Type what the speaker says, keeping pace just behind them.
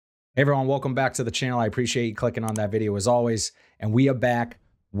Hey everyone, welcome back to the channel. I appreciate you clicking on that video as always. And we are back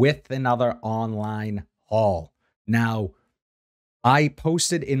with another online haul. Now, I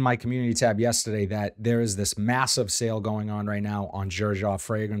posted in my community tab yesterday that there is this massive sale going on right now on Xerjoff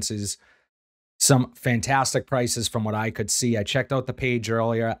fragrances. Some fantastic prices from what I could see. I checked out the page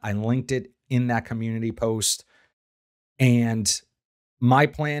earlier. I linked it in that community post. And my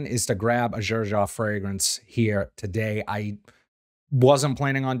plan is to grab a Xerjoff fragrance here today. I wasn't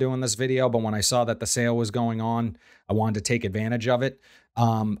planning on doing this video, but when I saw that the sale was going on, I wanted to take advantage of it.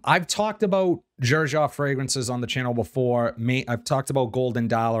 I've talked about Xerjoff fragrances on the channel before. I've talked about Golden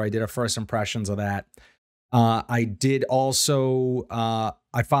Dollar. I did a first impressions of that. I did also,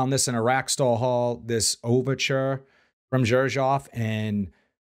 I found this in a rack store haul, this Overture from Xerjoff, and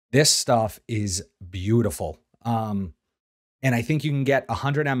this stuff is beautiful. And I think you can get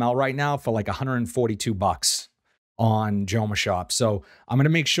 100 ml right now for like 142 bucks on Jomashop. So I'm going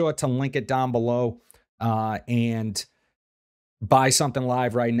to make sure to link it down below and buy something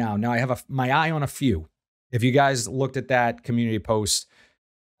live right now. Now I have my eye on a few. If you guys looked at that community post,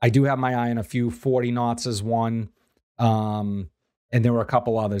 I do have my eye on a few. 40 knots is one. And there were a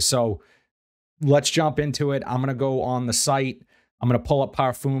couple others. So let's jump into it. I'm going to go on the site. I'm going to pull up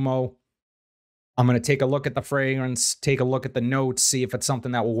Parfumo. I'm going to take a look at the fragrance, take a look at the notes, see if it's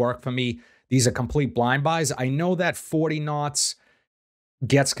something that will work for me. These are complete blind buys. I know that 40 knots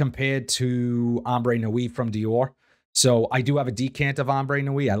gets compared to Ombre Nuit from Dior. So I do have a decant of Ombre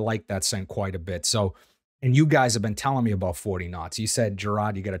Nuit. I like that scent quite a bit. So, and you guys have been telling me about 40 knots. You said,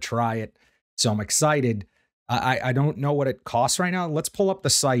 Gerard, you got to try it. So I'm excited. I don't know what it costs right now. Let's pull up the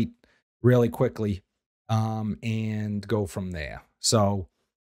site really quickly and go from there. So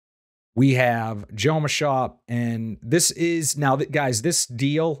we have Jomashop, and this is now that guys, this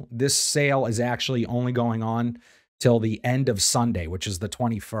sale is actually only going on till the end of Sunday, which is the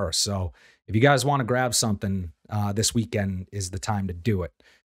 21st. So if you guys want to grab something, this weekend is the time to do it.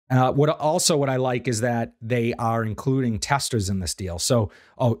 What I like is that they are including testers in this deal. So,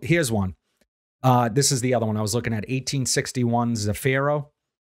 oh, here's one. This is the other one I was looking at, 1861 Zafiro.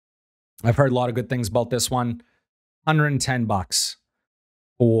 I've heard a lot of good things about this one. 110 bucks.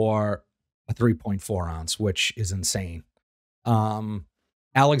 For a 3.4 ounce, which is insane.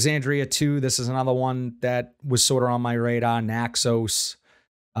 Alexandria 2, this is another one that was sort of on my radar. Naxos.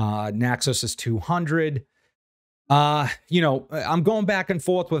 Naxos is 200. You know, I'm going back and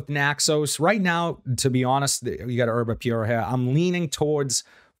forth with Naxos. Right now, to be honest, you got Herba Pure here. I'm leaning towards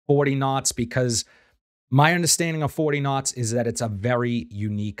 40 knots because my understanding of 40 knots is that it's a very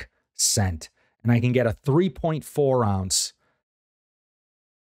unique scent. And I can get a 3.4 ounce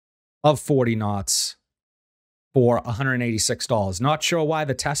of 40 knots for $186. Not sure why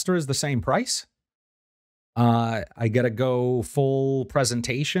the tester is the same price. I got to go full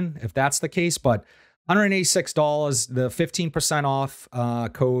presentation if that's the case, but $186, the 15% off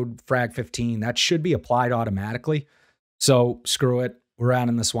code FRAG15, that should be applied automatically. So screw it. We're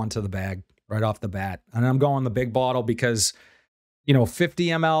adding this one to the bag right off the bat. And I'm going the big bottle because, you know, 50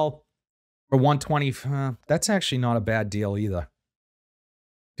 ml for 120, that's actually not a bad deal either.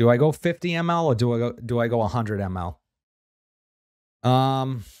 Do I go 50 ml or do I go 100 ml?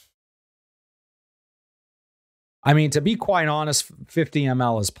 I mean, to be quite honest, 50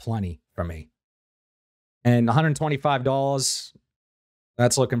 ml is plenty for me. And $125,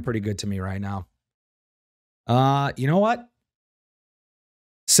 that's looking pretty good to me right now. You know what?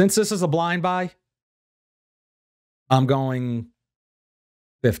 Since this is a blind buy, I'm going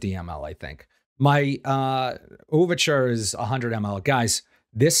 50 ml, I think. My Overture is 100 ml. Guys,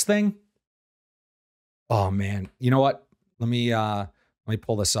 this thing, oh man, you know what? Let me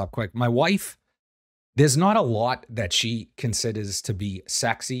pull this up quick. My wife, there's not a lot that she considers to be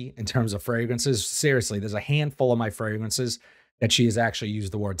sexy in terms of fragrances. Seriously, there's a handful of my fragrances that she has actually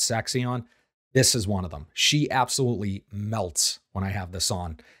used the word sexy on. This is one of them. She absolutely melts when I have this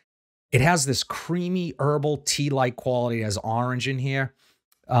on. It has this creamy herbal tea-like quality. It has orange in here,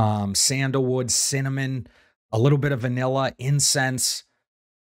 sandalwood, cinnamon, a little bit of vanilla, incense.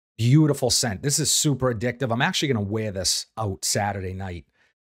 Beautiful scent. This is super addictive. I'm actually going to wear this out Saturday night.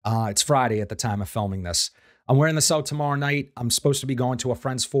 It's Friday at the time of filming this. I'm wearing this out tomorrow night. I'm supposed to be going to a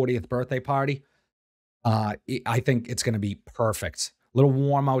friend's 40th birthday party. I think it's going to be perfect. A little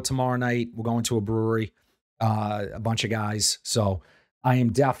warm out tomorrow night. We're going to a brewery, a bunch of guys. So I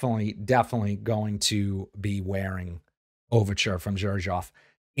am definitely going to be wearing Overture from Xerjoff.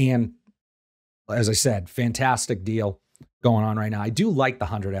 And as I said, fantastic deal going on right now. I do like the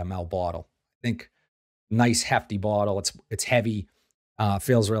 100 ml bottle. I think nice hefty bottle. It's heavy,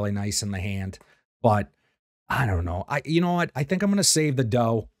 feels really nice in the hand. But I don't know. You know what? I think I'm gonna save the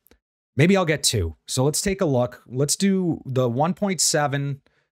dough Maybe I'll get 2. So let's take a look. Let's do the 1.7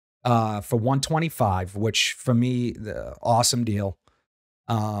 for 125, which for me, the awesome deal.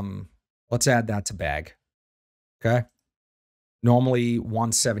 Let's add that to bag. Okay. Normally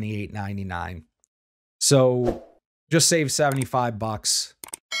 178.99. So just save 75 bucks.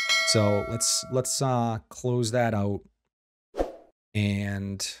 So let's close that out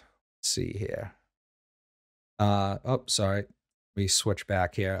and let's see here. Oh, sorry. We switch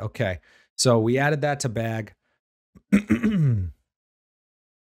back here. Okay. So we added that to bag.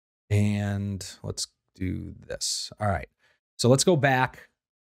 And let's do this. All right. So let's go back.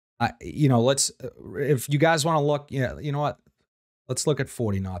 Let's, if you guys want to look, yeah, you know what? Let's look at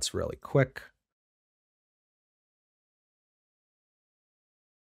 40 knots really quick.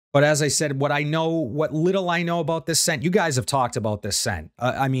 But as I said, what little I know about this scent, you guys have talked about this scent.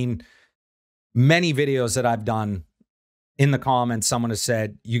 I mean, many videos that I've done in the comments, someone has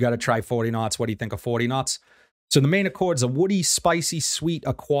said, you got to try 40 knots. What do you think of 40 knots? So the main accords are woody, spicy, sweet,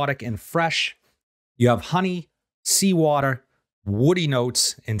 aquatic, and fresh. You have honey, seawater, woody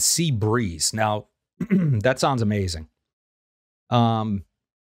notes, and sea breeze. Now, that sounds amazing. As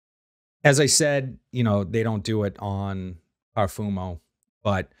I said, they don't do it on Parfumo,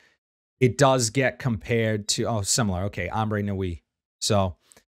 but it does get compared to, similar. Okay, Ambre Nuit. So,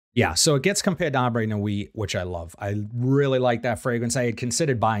 yeah, so it gets compared to Ambre Nuit, which I love. I really like that fragrance. I had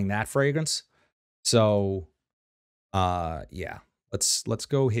considered buying that fragrance. So, yeah, let's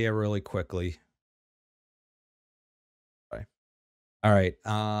go here really quickly. Okay. All right,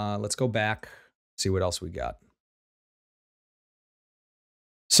 let's go back, see what else we got.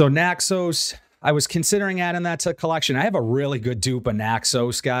 So Naxos, I was considering adding that to collection. I have a really good dupe of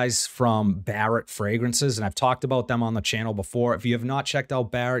Naxos, guys, from Barrett Fragrances, and I've talked about them on the channel before. If you have not checked out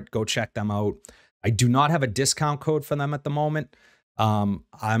Barrett, go check them out. I do not have a discount code for them at the moment.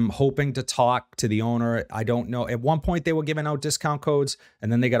 I'm hoping to talk to the owner. I don't know. At one point, they were giving out discount codes,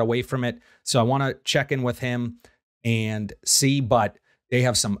 and then they got away from it. So I want to check in with him and see, but they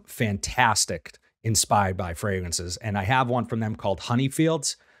have some fantastic inspired by fragrances. And I have one from them called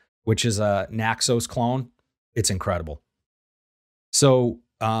Honeyfields, which is a Naxos clone. It's incredible. So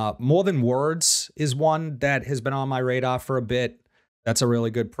More Than Words is one that has been on my radar for a bit. That's a really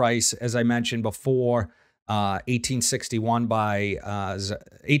good price. As I mentioned before, 1861 by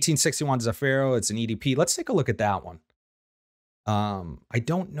 1861 Zafiro. It's an EDP. Let's take a look at that one. I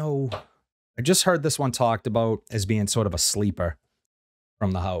don't know. I just heard this one talked about as being sort of a sleeper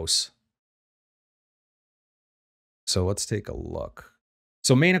from the house. So let's take a look.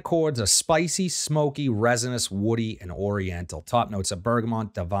 So main accords are spicy, smoky, resinous, woody, and oriental. Top notes are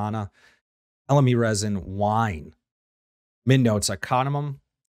bergamot, davana, elemi resin, wine. Mid notes are cardamom,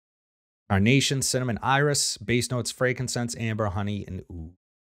 carnation, cinnamon, iris. Base notes, frankincense, amber, honey, and oud.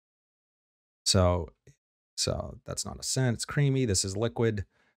 So that's not a scent. It's creamy. This is liquid.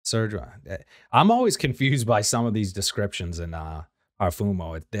 Xerjoff. I'm always confused by some of these descriptions in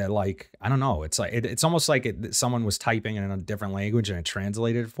Parfumo. They're like, I don't know. It's like it's almost like someone was typing in a different language and it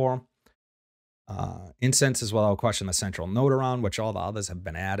translated it for them. Incense is without question the central note around, which all the others have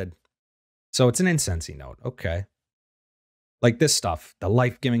been added. So it's an incensey note. Okay. Like this stuff, the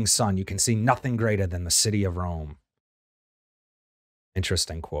life-giving sun, you can see nothing greater than the city of Rome.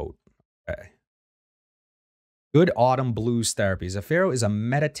 Interesting quote. Okay. Good autumn blues therapy. Zafiro is a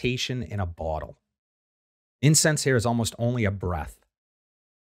meditation in a bottle. Incense here is almost only a breath.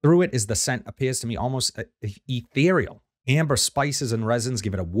 Through it is the scent appears to me almost ethereal. Amber spices and resins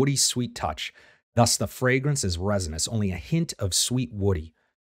give it a woody, sweet touch. Thus, the fragrance is resinous, only a hint of sweet woody.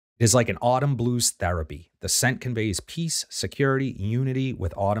 It is like an autumn blues therapy. The scent conveys peace, security, unity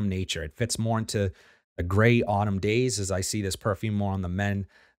with autumn nature. It fits more into the gray autumn days as I see this perfume more on the men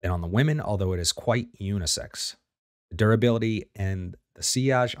than on the women, although it is quite unisex. The durability and the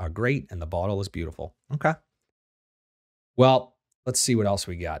sillage are great, and the bottle is beautiful. Okay. Well, let's see what else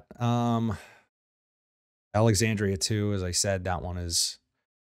we got. Alexandria 2, as I said, that one is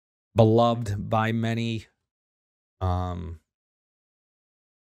beloved by many.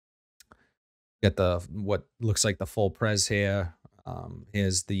 Get what looks like the full pres here.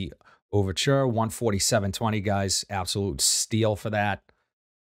 Here's the Overture 147.20, guys. Absolute steal for that.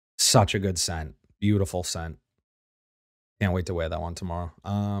 Such a good scent. Beautiful scent. Can't wait to wear that one tomorrow.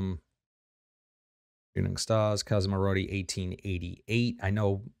 Shooting Stars, Cosmorodi 1888. I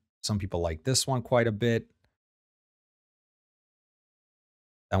know some people like this one quite a bit.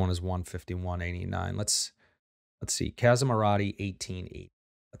 That one is 151.89. Let's see. Cosmorodi 1880.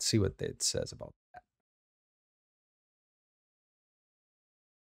 Let's see what it says about that.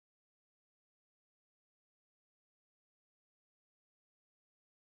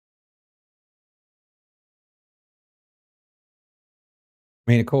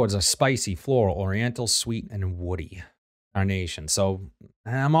 Main accords are spicy, floral, oriental, sweet, and woody. Carnation. So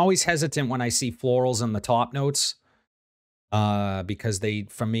I'm always hesitant when I see florals in the top notes because they,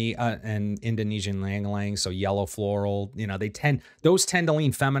 for me, and Indonesian Lang Lang, so yellow floral, you know, those tend to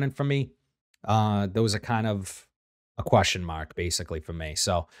lean feminine for me. Those are kind of a question mark basically for me.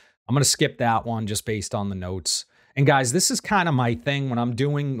 So I'm going to skip that one just based on the notes. And guys, this is kind of my thing when I'm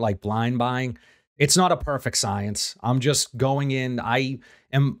doing like blind buying. It's not a perfect science. I'm just going in. I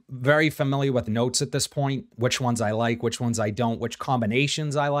am very familiar with notes at this point, which ones I like, which ones I don't, which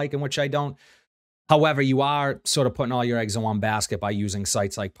combinations I like and which I don't. However, you are sort of putting all your eggs in one basket by using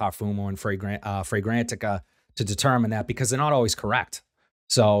sites like Parfumo and Fragrantica to determine that because they're not always correct.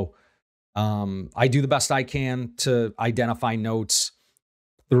 So I do the best I can to identify notes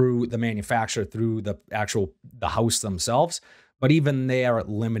through the manufacturer, through the house themselves. But even they are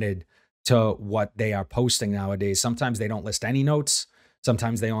limited to what they are posting nowadays. Sometimes they don't list any notes.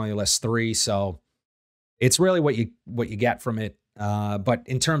 Sometimes they only list 3. So it's really what you get from it. But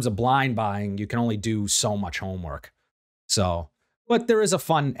in terms of blind buying, you can only do so much homework. So, but there is a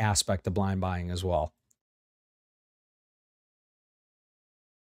fun aspect to blind buying as well.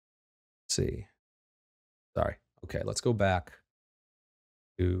 Let's see. Sorry. Okay, let's go back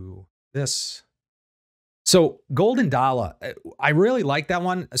to this. So Golden Dollar, I really like that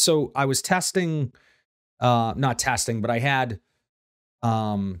one. So I was testing, not testing, but I had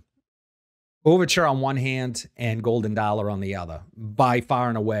Overture on one hand and Golden Dollar on the other. By far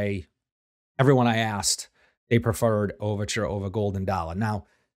and away, everyone I asked, they preferred Overture over Golden Dollar. Now,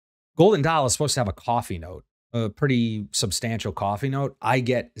 Golden Dollar is supposed to have a coffee note, a pretty substantial coffee note. I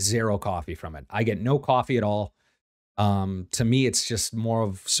get 0 coffee from it. I get no coffee at all. To me, it's just more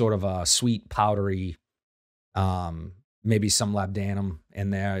of sort of a sweet, powdery, maybe some labdanum in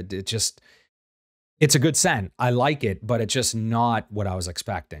there. It's a good scent. I like it, but it's just not what I was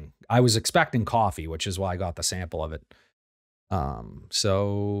expecting. I was expecting coffee, which is why I got the sample of it.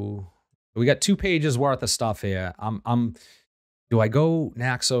 So we got 2 pages worth of stuff here. Do I go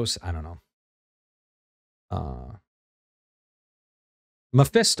Naxos? I don't know.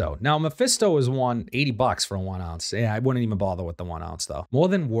 Mephisto. Now, Mephisto is $80 for a 1 ounce. Yeah, I wouldn't even bother with the 1 ounce though. More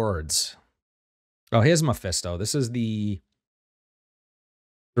Than Words. Oh, here's Mephisto. This is the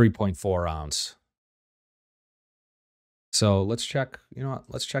 3.4 ounce. So let's check, you know what?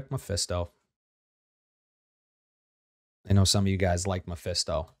 Let's check Mephisto. I know some of you guys like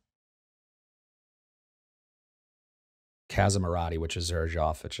Mephisto. Casamarati, which is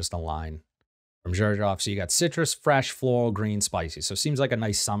Xerjoff. It's just a line from Xerjoff. So you got citrus, fresh, floral, green, spicy. So it seems like a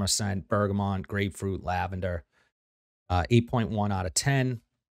nice summer scent. Bergamot, grapefruit, lavender. 8.1 out of 10.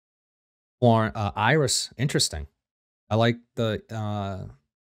 Iris, interesting. I like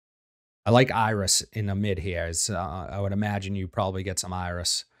iris in the mid here. I would imagine you probably get some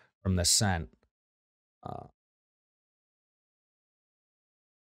iris from this scent.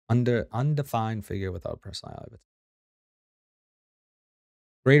 Undefined figure without personality.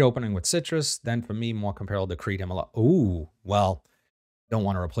 Great opening with citrus. Then for me, more comparable to Creed Himalaya. Ooh, well, don't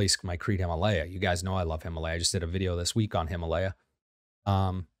want to replace my Creed Himalaya. You guys know I love Himalaya. I just did a video this week on Himalaya.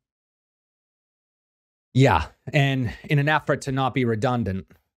 Yeah, and in an effort to not be redundant,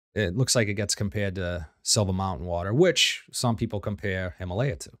 it looks like it gets compared to Silver Mountain water, which some people compare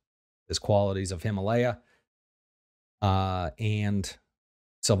Himalaya to. There's qualities of Himalaya and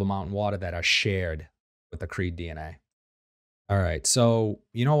Silver Mountain water that are shared with the Creed DNA. All right, so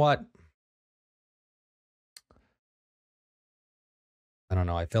you know what? I don't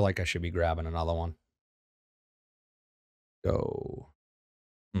know. I feel like I should be grabbing another one. Go.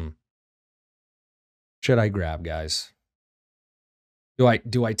 Should I grab, guys? Do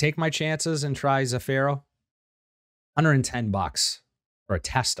I take my chances and try Zafiro? $110 for a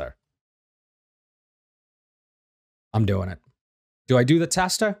tester. I'm doing it. Do I do the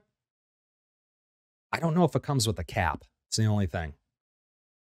tester? I don't know if it comes with a cap. It's the only thing.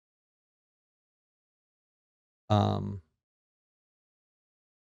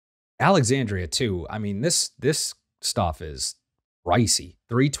 Alexandria too. I mean, this stuff is pricey.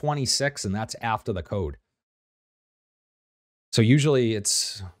 $326, and that's after the code. So usually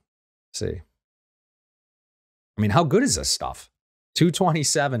it's, let's see. I mean, how good is this stuff?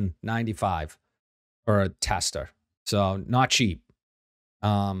 $227.95 for a tester. So not cheap.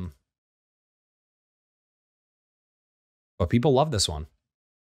 But people love this one.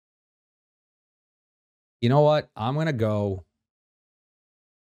 You know what? I'm going to go.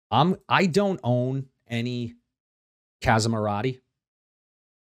 I don't own any Casamarati.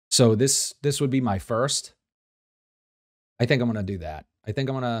 So this would be my first. I think I'm going to do that. I think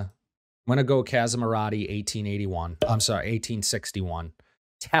I'm going to go Casamarati 1881. I'm sorry, 1861.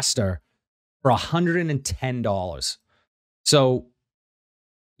 tester for $110. So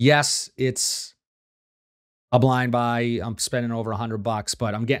yes, it's a blind buy. I'm spending over $100,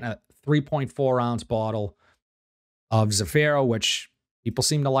 but I'm getting a 3.4 ounce bottle of Zafiro, which people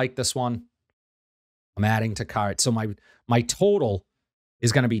seem to like this one. I'm adding to cart. So my total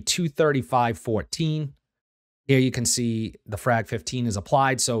is going to be $235.14. Here you can see the Frag 15 is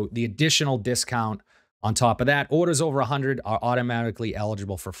applied. So the additional discount on top of that, orders over 100 are automatically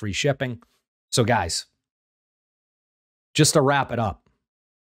eligible for free shipping. So guys, just to wrap it up,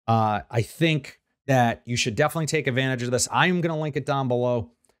 I think that you should definitely take advantage of this. I am going to link it down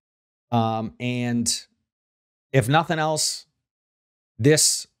below. And if nothing else,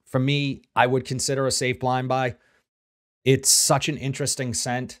 this, for me, I would consider a safe blind buy. It's such an interesting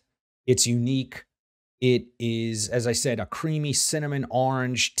scent. It's unique. It is, as I said, a creamy cinnamon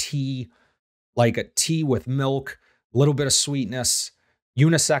orange tea, like a tea with milk, a little bit of sweetness,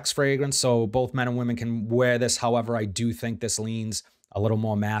 unisex fragrance. So both men and women can wear this. However, I do think this leans a little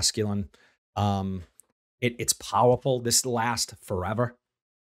more masculine. It's powerful. This lasts forever.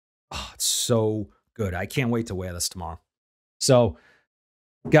 Oh, it's so good. I can't wait to wear this tomorrow. So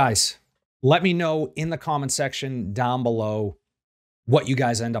guys, let me know in the comment section down below what you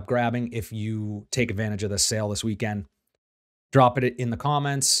guys end up grabbing if you take advantage of this sale this weekend. Drop it in the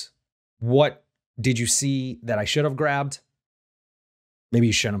comments. What did you see that I should have grabbed? Maybe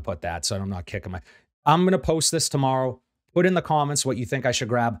you shouldn't put that, so I'm not kicking my... I'm going to post this tomorrow. Put in the comments what you think I should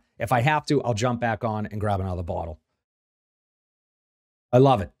grab. If I have to, I'll jump back on and grab another bottle. I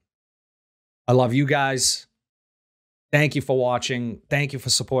love it. I love you guys. Thank you for watching. Thank you for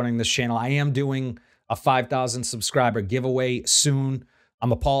supporting this channel. I am doing a 5,000 subscriber giveaway soon.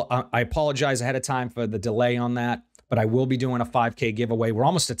 I apologize ahead of time for the delay on that, but I will be doing a 5K giveaway. We're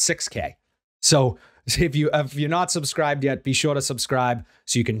almost at 6K. So if you're not subscribed yet, be sure to subscribe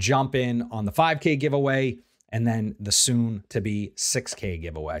so you can jump in on the 5K giveaway and then the soon to be 6K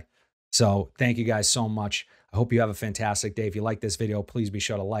giveaway. So thank you guys so much. I hope you have a fantastic day. If you like this video, please be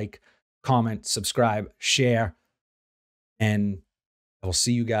sure to like, comment, subscribe, share, and I will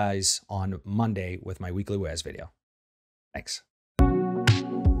see you guys on Monday with my weekly wares video. Thanks.